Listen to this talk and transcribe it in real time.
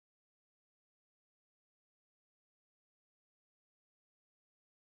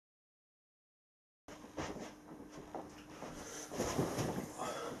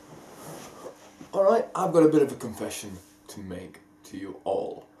Alright, I've got a bit of a confession to make to you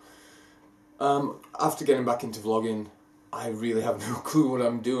all. After getting back into vlogging, I really have no clue what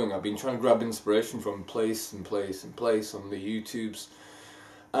I'm doing. I've been trying to grab inspiration from place and place and place on the YouTubes,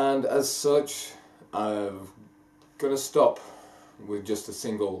 and as such I'm gonna stop with just a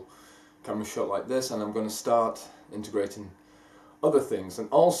single camera shot like this, and I'm gonna start integrating other things. And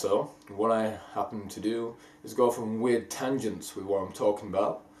also what I happen to do is go from weird tangents with what I'm talking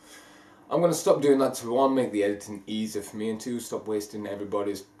about. I'm going to stop doing that to, one, make the editing easier for me, and two, stop wasting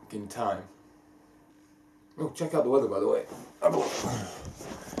everybody's fucking time. Oh, check out the weather, by the way.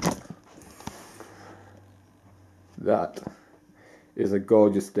 That is a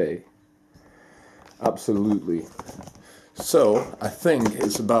gorgeous day. Absolutely. So, I think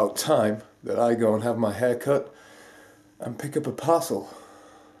it's about time that I go and have my hair cut and pick up a parcel.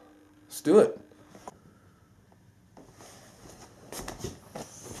 Let's do it.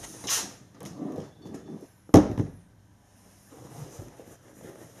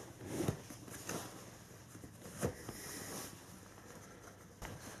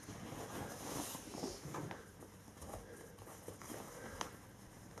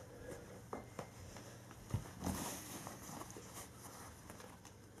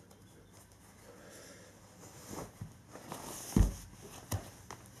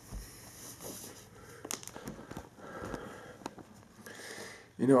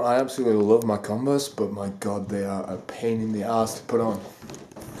 You know, I absolutely love my Converse, but my God, they are a pain in the ass to put on.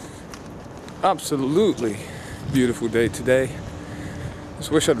 Absolutely beautiful day today.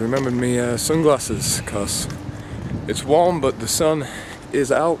 Just wish I'd remembered me sunglasses, because it's warm, but the sun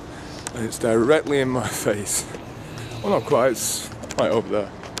is out and it's directly in my face. Well, not quite, it's right up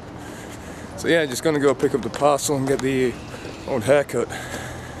there. So yeah, just gonna go pick up the parcel and get the old haircut.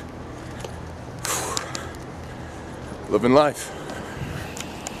 Loving life.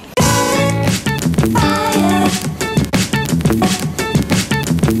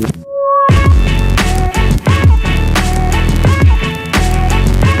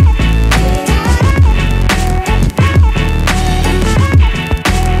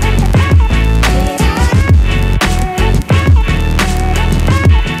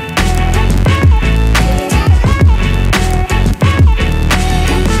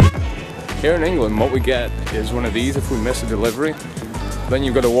 Here in England, what we get is one of these if we miss a delivery. Then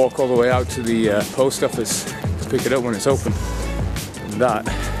you've got to walk all the way out to the post office to pick it up when it's open. And that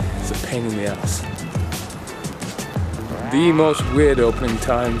is a pain in the ass. The most weird opening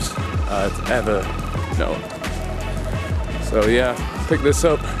times I've ever known. So yeah, pick this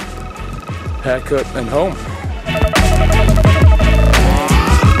up, haircut, and home.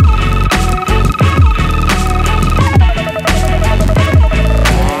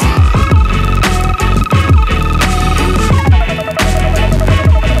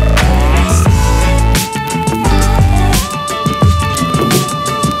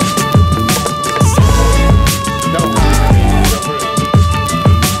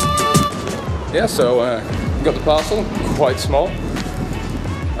 Yeah, so got the parcel, quite small.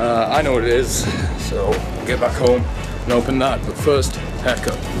 I know what it is, so we'll get back home and open that, but first,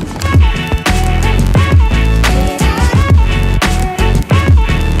 haircut.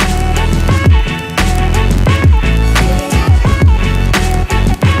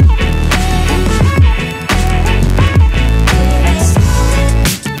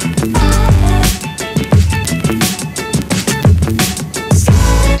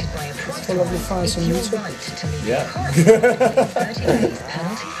 Lovely finds on YouTube. Yeah.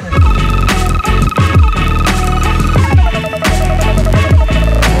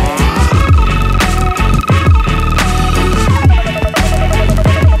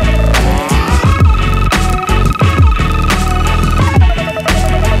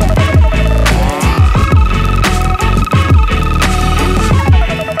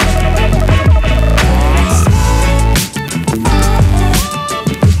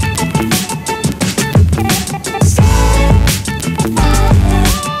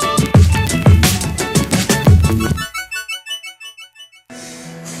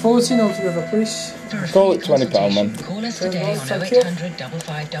 Altogether, please. Call it £20, man. Call us today on 0800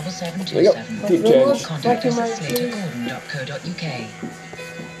 55 There you go. Keep change. Contact us at slatergordon.co.uk.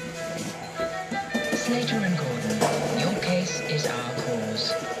 Slater and Gordon, your case is our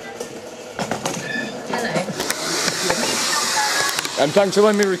cause. Hello. And thanks for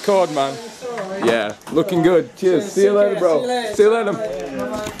letting me record, man. Yeah, looking good. Cheers. See you later, bro. See you later.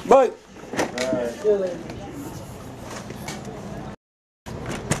 Bye. See you later.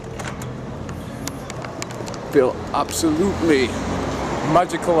 Feel absolutely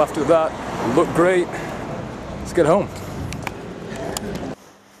magical after that. Look great. Let's get home.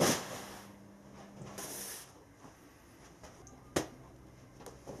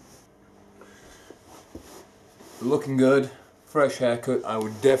 looking good, fresh haircut. I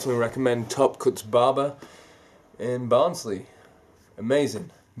would definitely recommend Top Cuts Barber in Barnsley.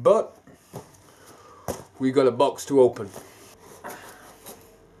 Amazing. But we got a box to open.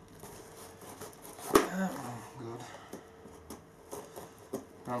 Oh, good.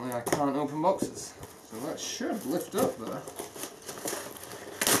 Apparently I can't open boxes, so that should lift up there.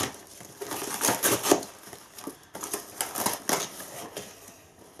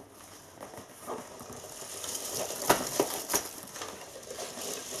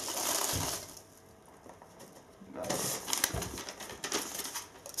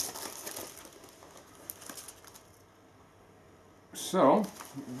 So,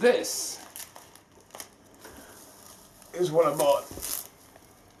 this is what I bought.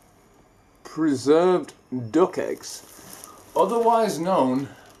 Preserved duck eggs, otherwise known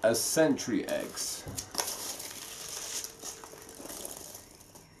as century eggs.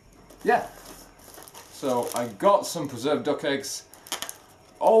 Yeah, so I got some preserved duck eggs.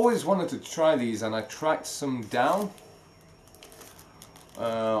 Always wanted to try these, and I tracked some down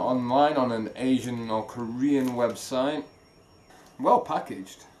online on an Asian or Korean website. Well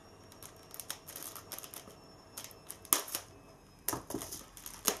packaged.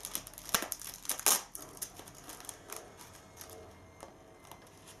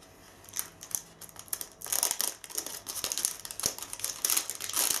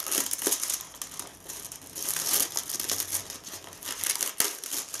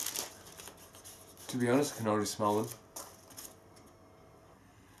 To be honest, I can already smell them.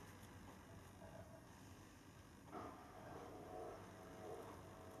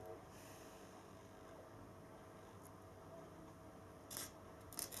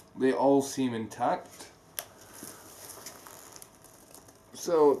 They all seem intact.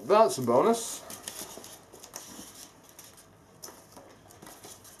 So that's a bonus.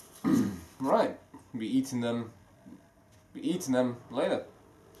 Right, be eating them later.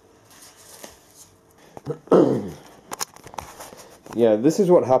 Yeah, this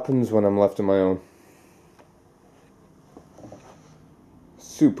is what happens when I'm left on my own.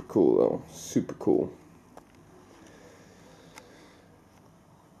 Super cool though, super cool.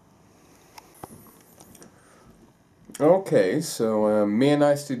 Okay, so me and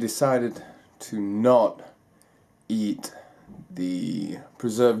Icy decided to not eat the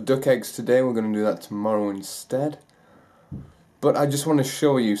preserved duck eggs today. We're going to do that tomorrow instead. But I just want to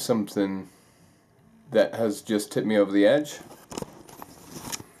show you something that has just tipped me over the edge.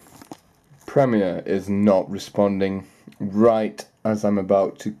 Premiere is not responding right as I'm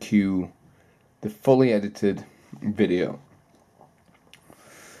about to cue the fully edited video.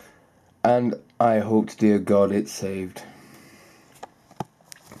 And I hope to dear God it's saved.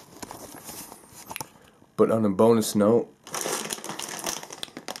 But on a bonus note,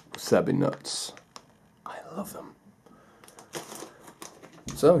 Sabby nuts. I love them.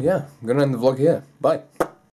 So yeah, I'm gonna end the vlog here. Bye.